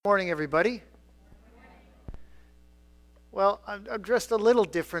Morning, everybody. Well, I'm dressed a little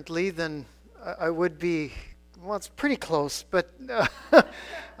differently than I would be. Well, it's pretty close, but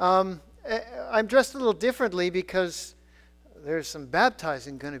I'm dressed a little differently because there's some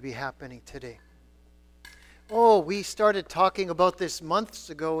baptizing going to be happening today. Oh, we started talking about this months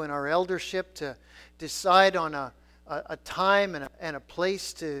ago in our eldership to decide on a time and a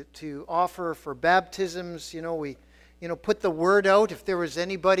place to offer for baptisms. We put the word out if there was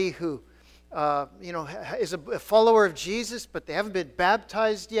anybody who is a follower of Jesus, but they haven't been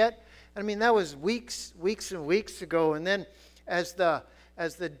baptized yet. I mean, that was weeks and weeks ago. And then as the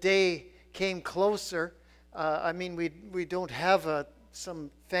day came closer, we don't have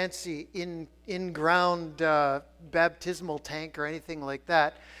some fancy in-ground baptismal tank or anything like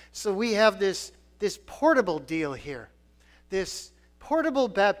that. So we have this portable deal here, this portable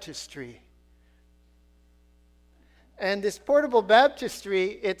baptistry. And this portable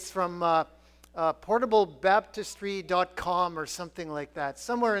baptistry, it's from portablebaptistry.com or something like that,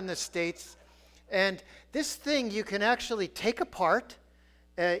 somewhere in the States. And this thing you can actually take apart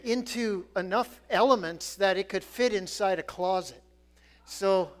into enough elements that it could fit inside a closet.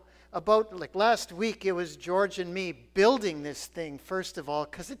 So about last week, it was George and me building this thing, first of all,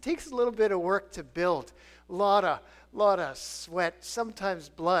 because it takes a little bit of work to build. A lot of sweat, sometimes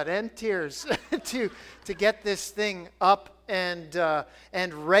blood and tears to get this thing up and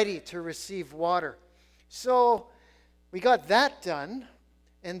ready to receive water. So we got that done,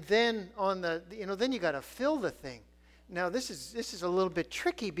 and then then you got to fill the thing. Now this is a little bit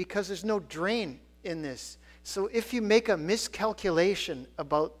tricky because there's no drain in this. So if you make a miscalculation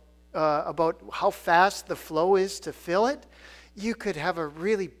about how fast the flow is to fill it, you could have a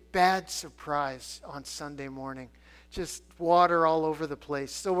really bad surprise on Sunday morning. Just water all over the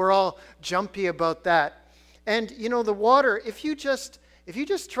place. So we're all jumpy about that. And the water, if you just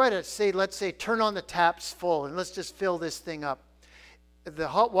try to say, let's say, turn on the taps full and let's just fill this thing up, the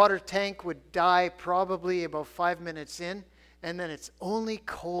hot water tank would die probably about 5 minutes in, and then it's only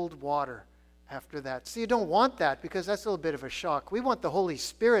cold water after that. So you don't want that because that's a little bit of a shock. We want the Holy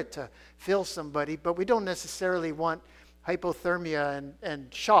Spirit to fill somebody, but we don't necessarily want hypothermia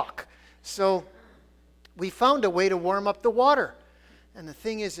and shock. So we found a way to warm up the water. And the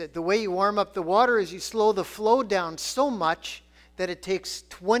thing is that the way you warm up the water is you slow the flow down so much that it takes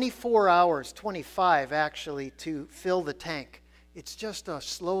 24 hours, 25 actually, to fill the tank. It's just a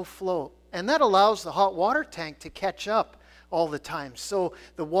slow flow. And that allows the hot water tank to catch up all the time. So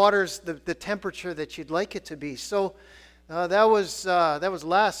the water's the temperature that you'd like it to be. So that was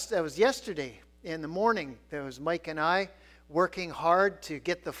yesterday in the morning. There was Mike and I working hard to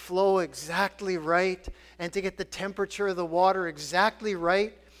get the flow exactly right and to get the temperature of the water exactly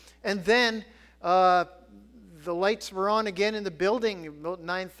right. And then the lights were on again in the building about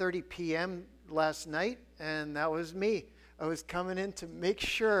 9:30 p.m. last night, and that was me. I was coming in to make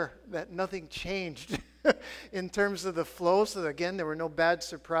sure that nothing changed in terms of the flow. So again, there were no bad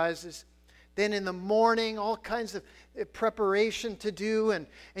surprises. Then in the morning, all kinds of preparation to do. And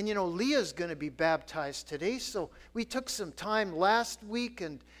Leah's going to be baptized today. So we took some time last week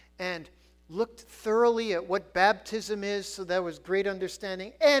and looked thoroughly at what baptism is. So that was great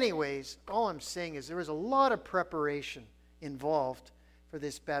understanding. Anyways, all I'm saying is there was a lot of preparation involved for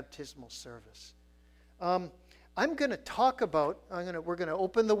this baptismal service. I'm going to talk about, we're going to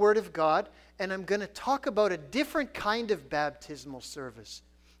open the Word of God, and I'm going to talk about a different kind of baptismal service.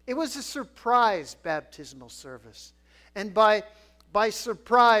 It was a surprise baptismal service. And by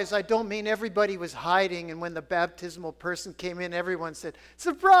surprise, I don't mean everybody was hiding, and when the baptismal person came in, everyone said,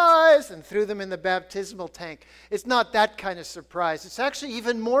 "Surprise!" and threw them in the baptismal tank. It's not that kind of surprise. It's actually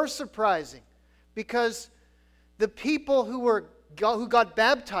even more surprising because the people who got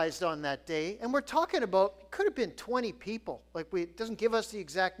baptized on that day, and we're talking about, it could have been 20 people. It doesn't give us the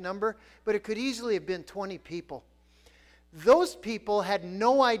exact number, but it could easily have been 20 people. Those people had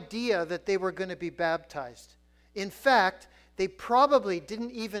no idea that they were going to be baptized. In fact, they probably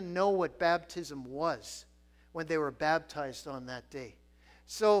didn't even know what baptism was when they were baptized on that day.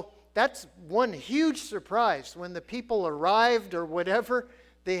 So that's one huge surprise. When the people arrived or whatever,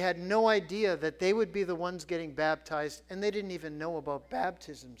 they had no idea that they would be the ones getting baptized, and they didn't even know about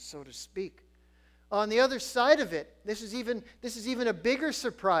baptism, so to speak. On the other side of it, this is even a bigger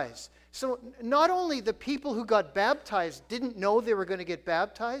surprise. So not only the people who got baptized didn't know they were going to get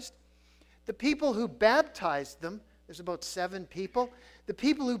baptized, the people who baptized them, there's about 7 people, the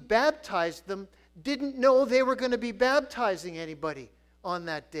people who baptized them didn't know they were going to be baptizing anybody on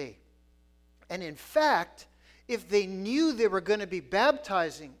that day. And in fact, if they knew they were going to be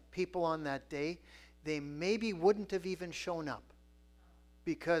baptizing people on that day, they maybe wouldn't have even shown up.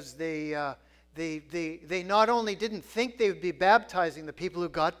 because they not only didn't think they would be baptizing the people who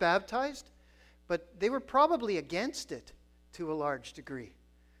got baptized, but they were probably against it to a large degree.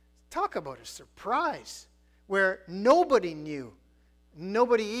 Talk about a surprise where nobody knew.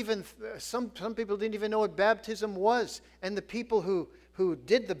 Nobody even, some people didn't even know what baptism was. And the people who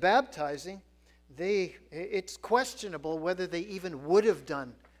did the baptizing, it's questionable whether they even would have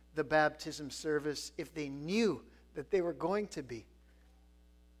done the baptism service if they knew that they were going to be.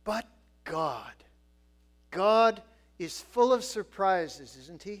 But God is full of surprises,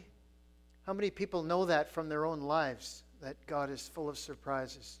 isn't He? How many people know that from their own lives, that God is full of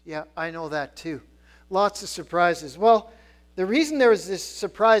surprises? Yeah, I know that too. Lots of surprises. Well, the reason there was this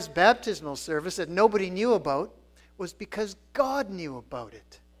surprise baptismal service that nobody knew about was because God knew about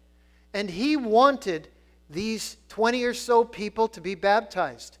it. And He wanted these 20 or so people to be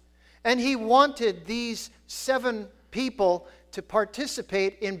baptized. And He wanted these 7 people to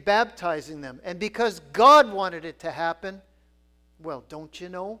participate in baptizing them. And because God wanted it to happen, well, don't you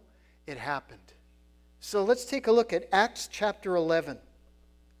know, it happened. So let's take a look at Acts chapter 11.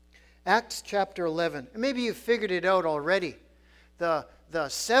 Acts chapter 11. Maybe you've figured it out already. The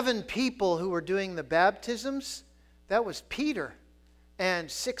 7 people who were doing the baptisms, that was Peter and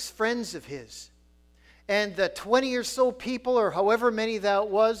 6 friends of his. And the 20 or so people, or however many that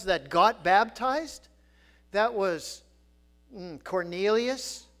was, that got baptized, that was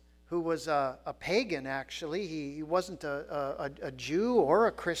Cornelius, who was a pagan, actually. He wasn't a Jew or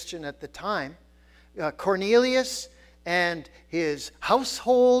a Christian at the time. Cornelius and his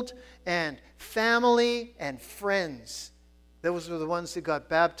household and family and friends. Those were the ones that got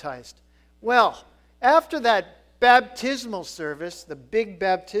baptized. Well, after that baptismal service, the big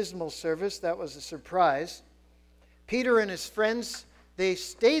baptismal service, that was a surprise, Peter and his friends, they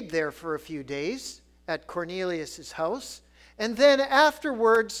stayed there for a few days at Cornelius' house. And then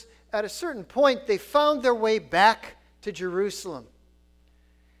afterwards, at a certain point, they found their way back to Jerusalem.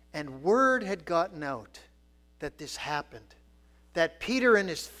 And word had gotten out that this happened, that Peter and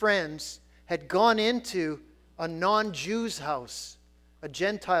his friends had gone into a non-Jew's house, a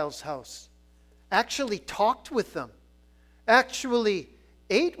Gentile's house, actually talked with them, actually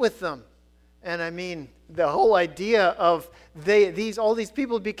ate with them. And I mean, the whole idea of all these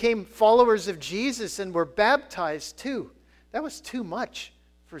people became followers of Jesus and were baptized too. That was too much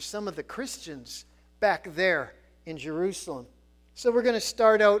for some of the Christians back there in Jerusalem. So we're going to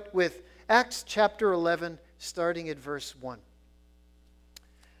start out with Acts chapter 11, starting at verse 1.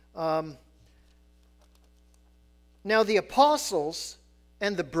 Now the apostles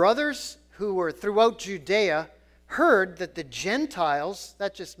and the brothers who were throughout Judea heard that the Gentiles,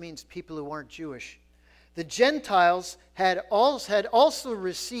 that just means people who aren't Jewish, the Gentiles had also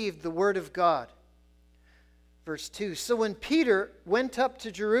received the word of God. Verse 2, so when Peter went up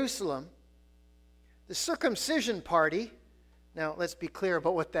to Jerusalem, the circumcision party, now let's be clear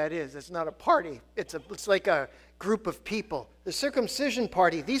about what that is. It's not a party. It's like a group of people. The circumcision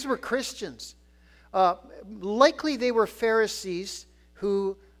party, these were Christians. Likely they were Pharisees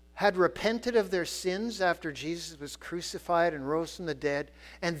who had repented of their sins after Jesus was crucified and rose from the dead,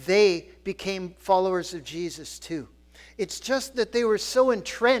 and they became followers of Jesus too. It's just that they were so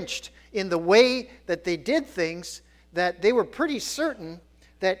entrenched in the way that they did things that they were pretty certain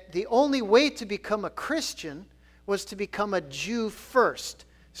that the only way to become a Christian was to become a Jew first.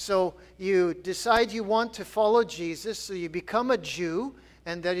 So you decide you want to follow Jesus, so you become a Jew,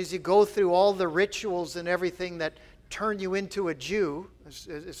 and that is you go through all the rituals and everything that turn you into a Jew,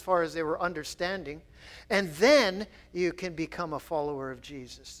 as far as they were understanding, and then you can become a follower of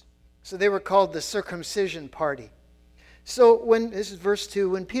Jesus. So they were called the circumcision party. So this is verse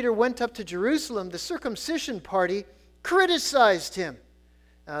 2, when Peter went up to Jerusalem, the circumcision party criticized him.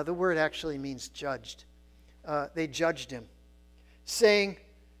 The word actually means judged. They judged him, saying,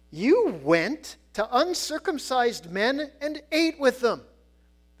 you went to uncircumcised men and ate with them.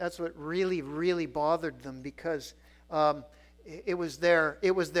 That's what really, really bothered them, because it was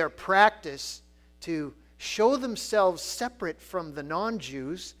their practice to show themselves separate from the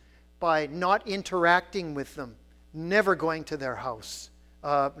non-Jews by not interacting with them, never going to their house,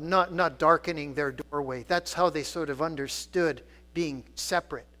 not darkening their doorway. That's how they sort of understood being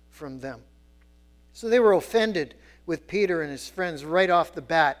separate from them. So they were offended with Peter and his friends right off the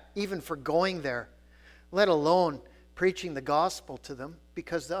bat, even for going there, let alone preaching the gospel to them,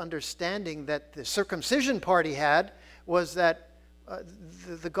 because the understanding that the circumcision party had was that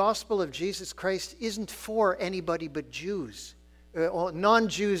the gospel of Jesus Christ isn't for anybody but Jews.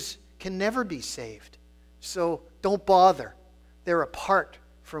 Non-Jews can never be saved. So don't bother. They're apart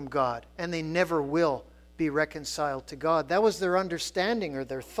from God, and they never will be reconciled to God. That was their understanding or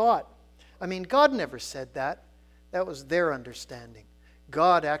their thought. I mean, God never said that. That was their understanding.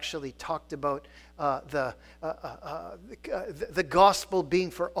 God actually talked about the gospel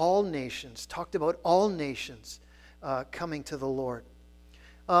being for all nations, talked about all nations coming to the Lord.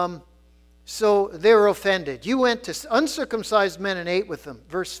 So they were offended. You went to uncircumcised men and ate with them.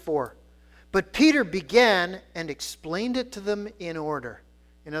 Verse 4. But Peter began and explained it to them in order.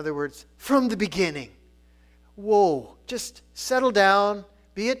 In other words, from the beginning. Whoa, just settle down,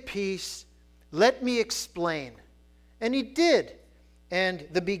 be at peace, let me explain. And he did. And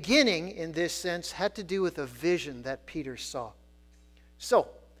the beginning, in this sense, had to do with a vision that Peter saw. So,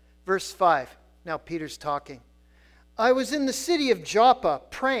 verse 5. Now Peter's talking. I was in the city of Joppa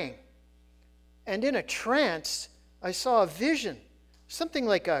praying, and in a trance I saw a vision, something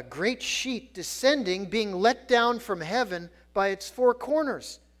like a great sheet descending, being let down from heaven by its four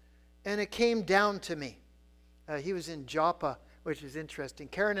corners. And it came down to me. He was in Joppa, which is interesting.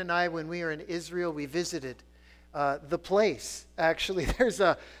 Karen and I, when we were in Israel, we visited the place. Actually, there's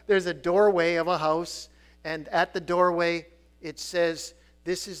a doorway of a house, and at the doorway it says,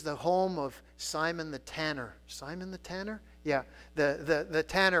 "This is the home of Simon the Tanner." Simon the Tanner? Yeah, the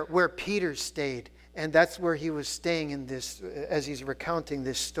tanner where Peter stayed, and that's where he was staying in this, as he's recounting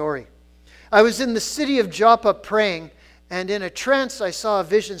this story. I was in the city of Joppa praying, and in a trance I saw a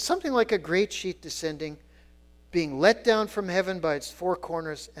vision, something like a great sheet descending, being let down from heaven by its four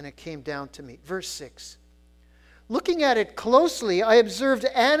corners, and it came down to me. Verse 6. Looking at it closely, I observed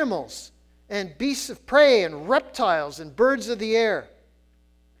animals and beasts of prey and reptiles and birds of the air.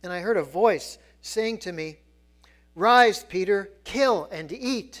 And I heard a voice saying to me, "Rise, Peter, kill and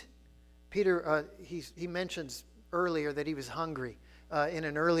eat." Peter, he mentions earlier that he was hungry in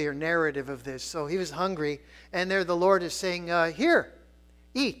an earlier narrative of this. So he was hungry, and there the Lord is saying, "Here,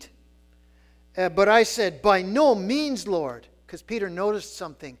 eat." But I said, "By no means, Lord," because Peter noticed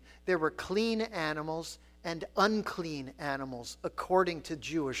something. There were clean animals and unclean animals according to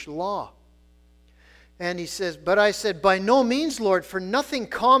Jewish law. And he says, "But I said, by no means, Lord, for nothing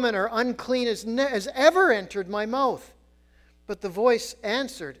common or unclean has ever entered my mouth." But the voice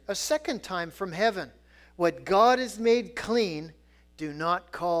answered a second time from heaven, "What God has made clean, do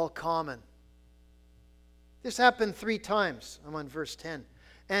not call common." This happened 3 times. I'm on verse 10.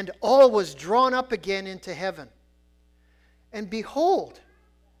 And all was drawn up again into heaven. And behold,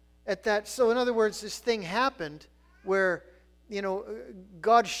 at that, so in other words, this thing happened where,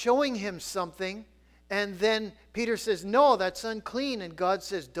 God showing him something, and then Peter says, "No, that's unclean." And God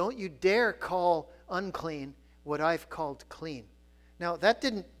says, "Don't you dare call unclean what I've called clean." Now, that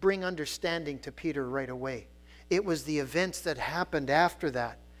didn't bring understanding to Peter right away. It was the events that happened after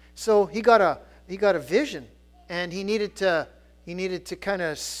that. So he got a vision, and he needed to kind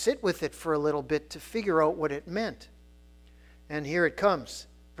of sit with it for a little bit to figure out what it meant. And here it comes.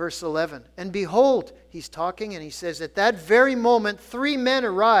 Verse 11. And behold, he's talking, and he says, "At that very moment 3 men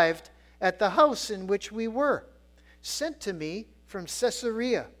arrived at the house in which we were, sent to me from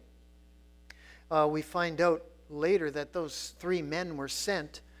Caesarea." We find out later that those 3 men were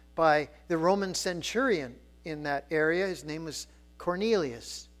sent by the Roman centurion in that area. His name was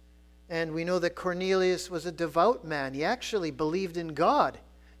Cornelius. And we know that Cornelius was a devout man. He actually believed in God.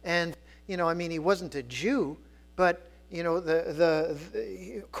 And, he wasn't a Jew, but,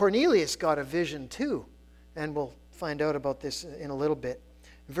 Cornelius got a vision too. And we'll find out about this in a little bit.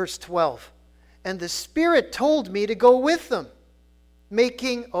 Verse 12. And the Spirit told me to go with them,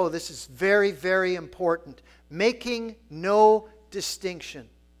 making, this is very, very important, making no distinction.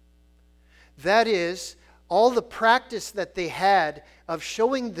 That is, all the practice that they had of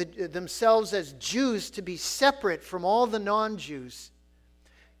showing themselves as Jews to be separate from all the non-Jews.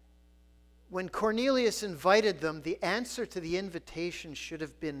 When Cornelius invited them, the answer to the invitation should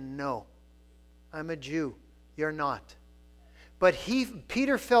have been no. I'm a Jew. You're not. But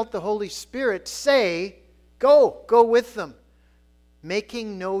Peter felt the Holy Spirit say, go with them,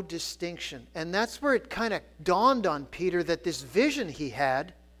 making no distinction. And that's where it kind of dawned on Peter that this vision he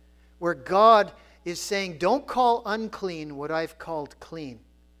had, where God is saying, don't call unclean what I've called clean.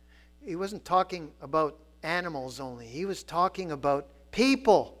 He wasn't talking about animals only. He was talking about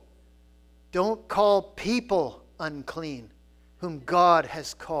people. Don't call people unclean, whom God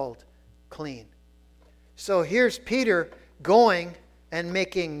has called clean. So here's Peter going and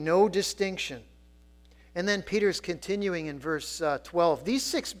making no distinction. And then Peter's continuing in verse 12. These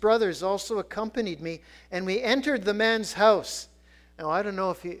 6 brothers also accompanied me, and we entered the man's house. Now, I don't know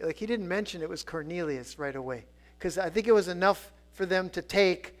if he didn't mention it was Cornelius right away, because I think it was enough for them to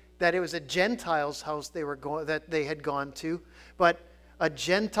take that it was a Gentile's house that they had gone to, but a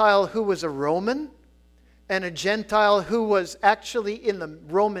Gentile who was a Roman, and a Gentile who was actually in the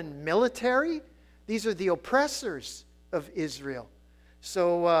Roman military. These are the oppressors of Israel.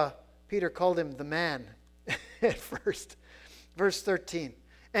 So Peter called him the man at first. Verse 13.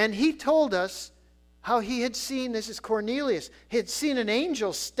 And he told us how he had seen, this is Cornelius, he had seen an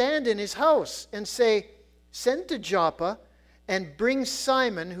angel stand in his house and say, send to Joppa and bring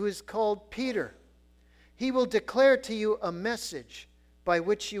Simon, who is called Peter. He will declare to you a message by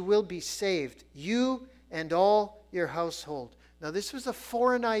which you will be saved, you and all your household. Now this was a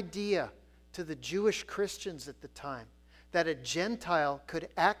foreign idea to the Jewish Christians at the time, that a Gentile could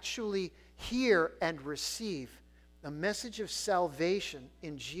actually hear and receive a message of salvation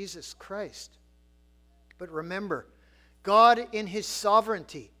in Jesus Christ. But remember, God in his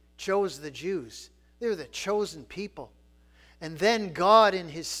sovereignty chose the Jews. They were the chosen people. And then God in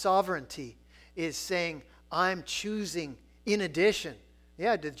his sovereignty is saying, I'm choosing in addition.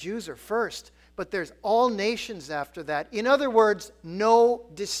 Yeah, the Jews are first, but there's all nations after that. In other words, no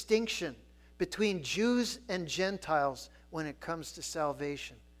distinction between Jews and Gentiles when it comes to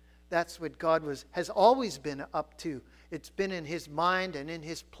salvation. That's what God has always been up to. It's been in his mind and in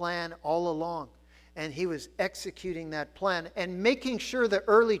his plan all along. And he was executing that plan and making sure the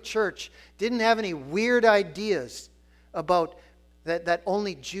early church didn't have any weird ideas about that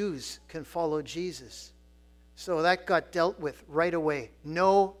only Jews can follow Jesus. So that got dealt with right away.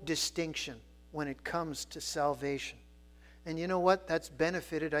 No distinction when it comes to salvation. And you know what? That's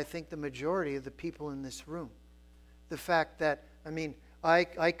benefited, I think, the majority of the people in this room. The fact that,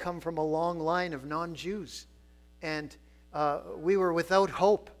 I come from a long line of non-Jews. And we were without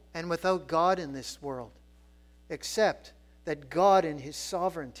hope and without God in this world. Except that God in his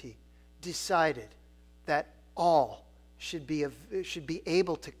sovereignty decided that all should be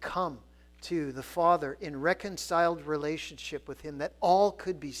able to come to the Father in reconciled relationship with him, that all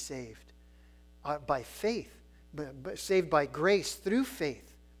could be saved by faith, saved by grace through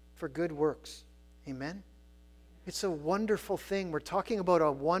faith for good works. Amen? It's a wonderful thing. We're talking about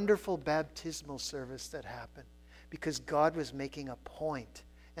a wonderful baptismal service that happened because God was making a point.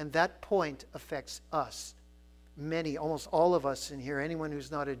 And that point affects us. Many, almost all of us in here, anyone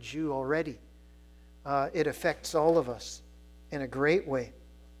who's not a Jew already, it affects all of us in a great way.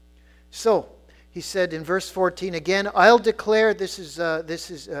 So, he said in verse 14 again, I'll declare, this is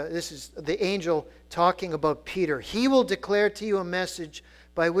the angel talking about Peter. He will declare to you a message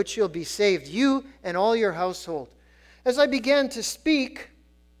by which you'll be saved, you and all your household. As I began to speak,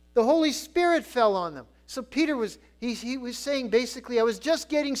 the Holy Spirit fell on them. So Peter was saying basically, I was just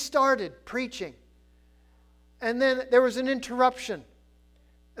getting started preaching. And then there was an interruption.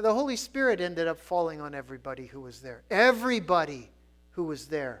 The Holy Spirit ended up falling on everybody who was there. Everybody who was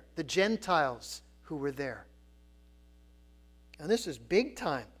there. The Gentiles who were there. And this is big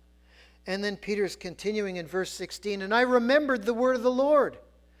time. And then Peter's continuing in verse 16. And I remembered the word of the Lord.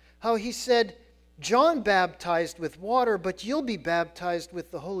 How he said, John baptized with water, but you'll be baptized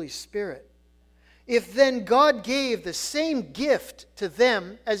with the Holy Spirit. If then God gave the same gift to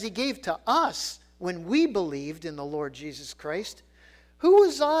them as he gave to us when we believed in the Lord Jesus Christ, who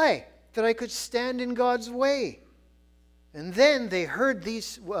was I that I could stand in God's way? And then they heard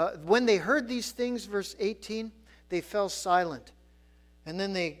when they heard these things, verse 18, they fell silent. And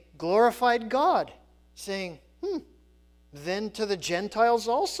then they glorified God, saying, then to the Gentiles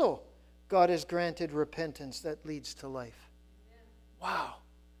also God has granted repentance that leads to life. Wow.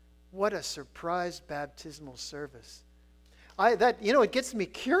 What a surprise baptismal service. It gets me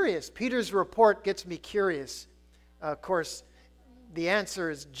curious. Peter's report gets me curious. Of course, the answer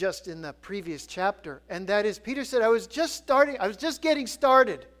is just in the previous chapter. And that is, Peter said, I was just getting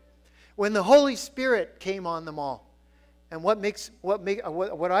started when the Holy Spirit came on them all. And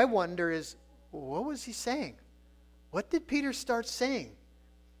what I wonder is, what was he saying? What did Peter start saying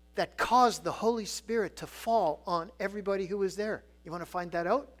that caused the Holy Spirit to fall on everybody who was there? You want to find that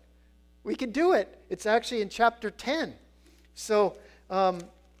out? We can do it. It's actually in chapter 10. So I'm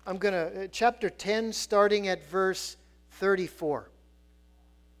going to, chapter 10, starting at verse 34.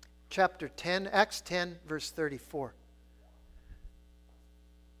 Chapter 10, Acts 10, verse 34.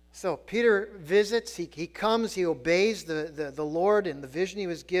 So Peter visits, he comes, he obeys the Lord in the vision he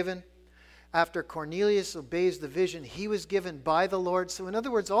was given. After Cornelius obeys the vision he was given by the Lord. So in other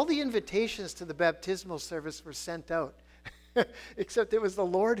words, all the invitations to the baptismal service were sent out. Except it was the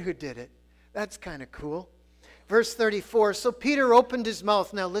Lord who did it. That's kind of cool. Verse 34, so Peter opened his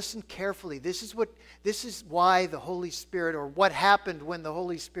mouth. Now listen carefully. This is why the Holy Spirit, or what happened when the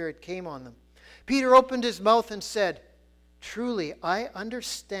Holy Spirit came on them. Peter opened his mouth and said, truly, I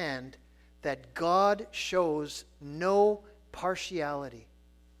understand that God shows no partiality,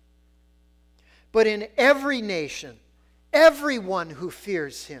 but in every nation, everyone who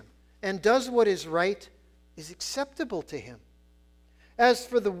fears him and does what is right is acceptable to him. As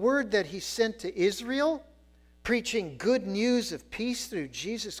for the word that he sent to Israel, preaching good news of peace through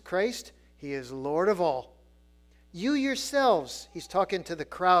Jesus Christ, he is Lord of all. You yourselves," he's talking to the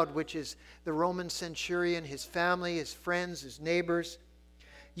crowd, which is the Roman centurion, his family, his friends, his neighbors.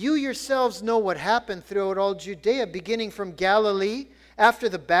 "You yourselves know what happened throughout all Judea, beginning from Galilee, after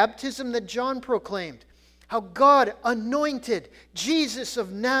the baptism that John proclaimed, how God anointed Jesus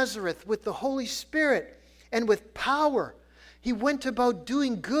of Nazareth with the Holy Spirit and with power. He went about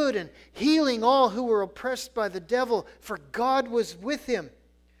doing good and healing all who were oppressed by the devil, for God was with him.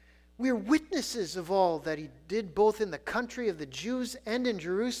 We are witnesses of all that he did both in the country of the Jews and in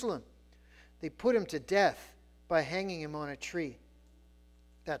Jerusalem. They put him to death by hanging him on a tree."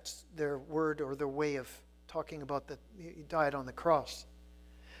 That's their word or their way of talking about that he died on the cross.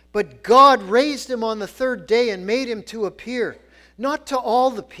 "But God raised him on the third day and made him to appear, not to all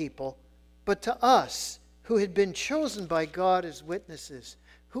the people, but to us, who had been chosen by God as witnesses,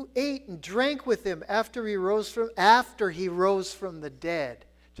 who ate and drank with him after he rose from the dead."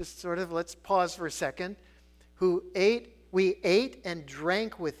 Just sort of, let's pause for a second. We ate and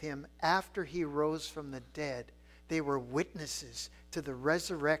drank with him after he rose from the dead. They were witnesses to the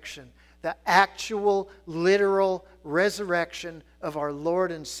resurrection, the actual, literal resurrection of our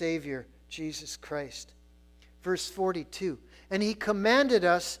Lord and Savior, Jesus Christ. Verse 42, "And he commanded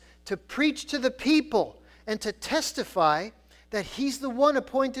us to preach to the people and to testify that he's the one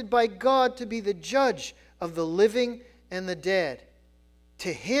appointed by God to be the judge of the living and the dead.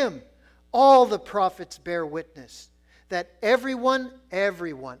 To him, all the prophets bear witness that everyone, why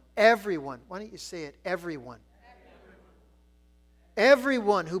don't you say it, everyone.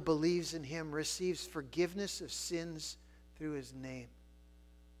 Everyone who believes in him receives forgiveness of sins through his name."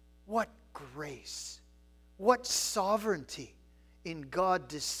 What grace, what sovereignty in God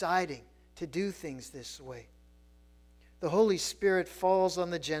deciding to do things this way. The Holy Spirit falls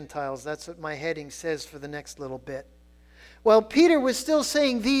on the Gentiles. That's what my heading says for the next little bit. While Peter was still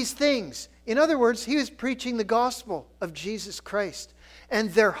saying these things, in other words, he was preaching the gospel of Jesus Christ.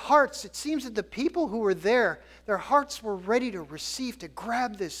 And their hearts, it seems that the people who were there, their hearts were ready to receive, to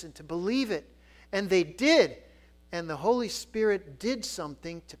grab this and to believe it. And they did. And the Holy Spirit did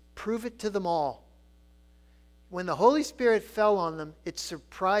something to prove it to them all. When the Holy Spirit fell on them, it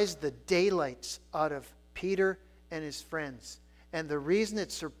surprised the daylights out of Peter and his friends. And the reason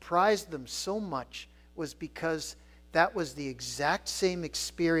it surprised them so much was because that was the exact same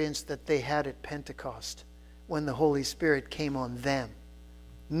experience that they had at Pentecost when the Holy Spirit came on them.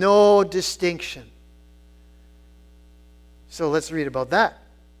 No distinction. So let's read about that.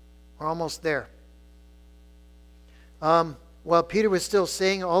 We're almost there. While Peter was still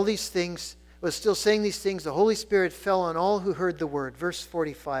saying these things, the Holy Spirit fell on all who heard the word. Verse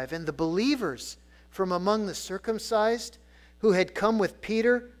 45, "And the believers from among the circumcised who had come with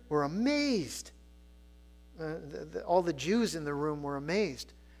Peter were amazed." All the Jews in the room were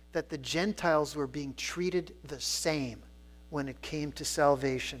amazed that the Gentiles were being treated the same when it came to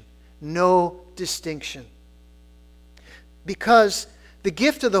salvation. No distinction. Because the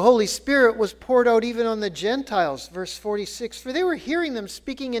gift of the Holy Spirit was poured out even on the Gentiles. Verse 46, "For they were hearing them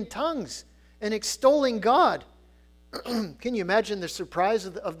speaking in tongues and extolling God." Can you imagine the surprise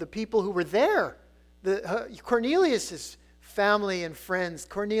of the people who were there? Cornelius' family and friends,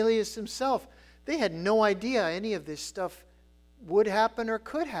 Cornelius himself, they had no idea any of this stuff would happen or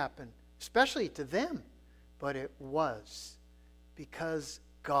could happen, especially to them. But it was, because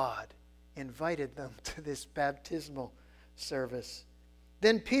God invited them to this baptismal service.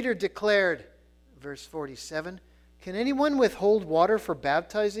 Then Peter declared, verse 47, "Can anyone withhold water for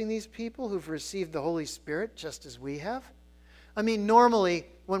baptizing these people who've received the Holy Spirit just as we have?" I mean, normally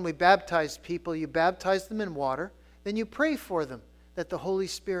when we baptize people, you baptize them in water, then you pray for them that the Holy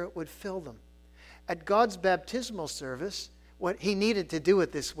Spirit would fill them. At God's baptismal service, what he needed to do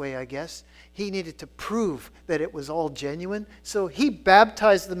it this way, I guess, he needed to prove that it was all genuine. So he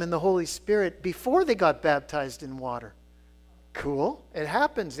baptized them in the Holy Spirit before they got baptized in water. Cool. It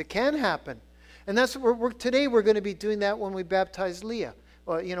happens. It can happen. And that's what today we're going to be doing that when we baptize Leah.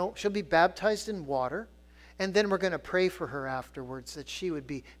 Well, she'll be baptized in water, and then we're going to pray for her afterwards that she would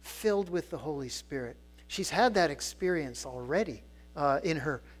be filled with the Holy Spirit. She's had that experience already in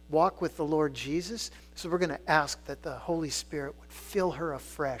her walk with the Lord Jesus. So we're going to ask that the Holy Spirit would fill her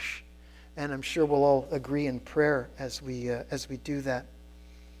afresh. And I'm sure we'll all agree in prayer as we do that.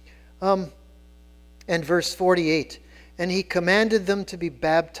 And verse 48, "And he commanded them to be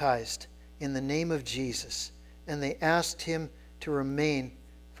baptized in the name of Jesus. And they asked him to remain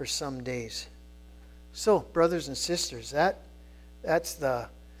for some days." So, brothers and sisters, that's the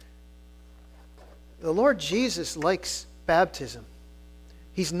Lord Jesus likes baptism.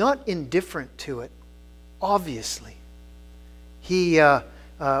 He's not indifferent to it, obviously. He,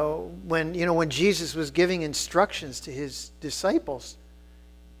 when Jesus was giving instructions to his disciples,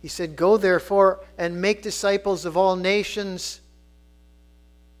 he said, "Go therefore and make disciples of all nations."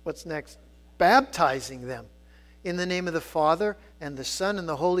 What's next? Baptizing them in the name of the Father and the Son and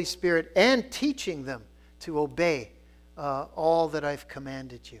the Holy Spirit, and teaching them to obey all that I've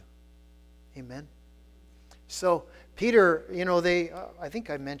commanded you. Amen. So Peter, I think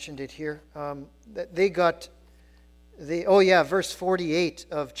I mentioned it here, that verse 48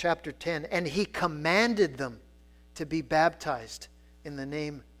 of chapter 10, and he commanded them to be baptized in the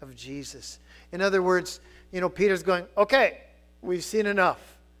name of Jesus. In other words, Peter's going, okay, we've seen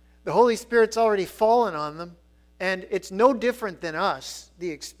enough. The Holy Spirit's already fallen on them, and it's no different than us, the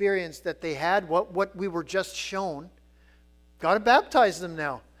experience that they had, what we were just shown. Got to baptize them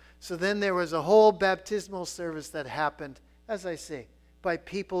now. So then there was a whole baptismal service that happened, as I say, by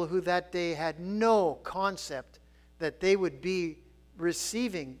people who that day had no concept that they would be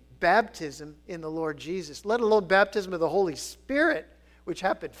receiving baptism in the Lord Jesus, let alone baptism of the Holy Spirit, which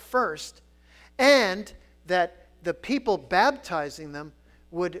happened first, and that the people baptizing them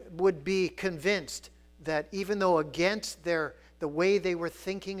would be convinced that even though against the way they were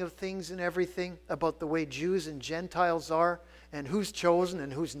thinking of things and everything, about the way Jews and Gentiles are, and who's chosen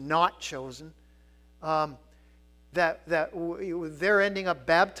and who's not chosen, that they're ending up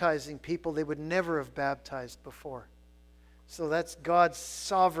baptizing people they would never have baptized before. So that's God's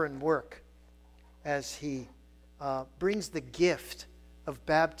sovereign work as He brings the gift of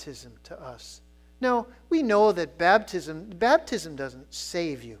baptism to us. Now, we know that baptism doesn't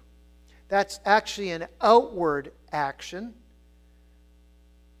save you. That's actually an outward action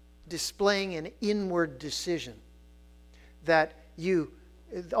displaying an inward decision. That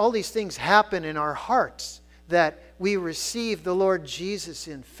all these things happen in our hearts, that we receive the Lord Jesus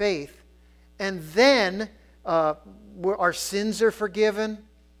in faith, and then our sins are forgiven.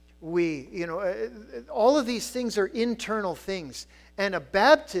 All of these things are internal things, and a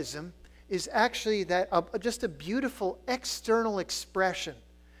baptism is actually just a beautiful external expression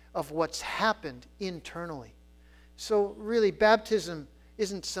of what's happened internally. So really, baptism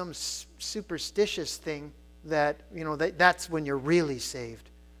isn't some superstitious thing that's when you're really saved.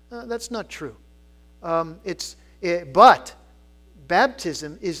 That's not true. But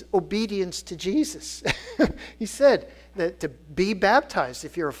baptism is obedience to Jesus. He said that to be baptized,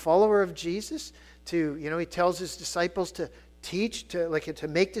 if you're a follower of Jesus, he tells his disciples to teach, to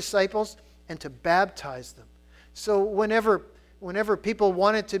make disciples, and to baptize them. So whenever people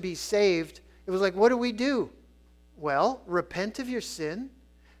wanted to be saved, it was like, what do we do? Well, repent of your sin,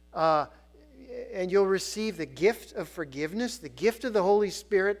 and you'll receive the gift of forgiveness, the gift of the Holy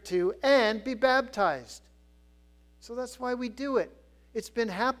Spirit too, and be baptized. So that's why we do it. It's been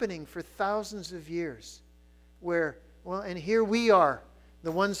happening for thousands of years. And here we are,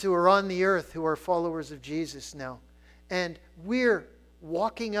 the ones who are on the earth who are followers of Jesus now. And we're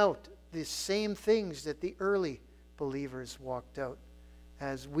walking out the same things that the early believers walked out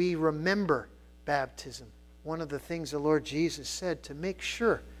as we remember baptism. One of the things the Lord Jesus said to make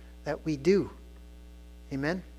sure that we do. Amen?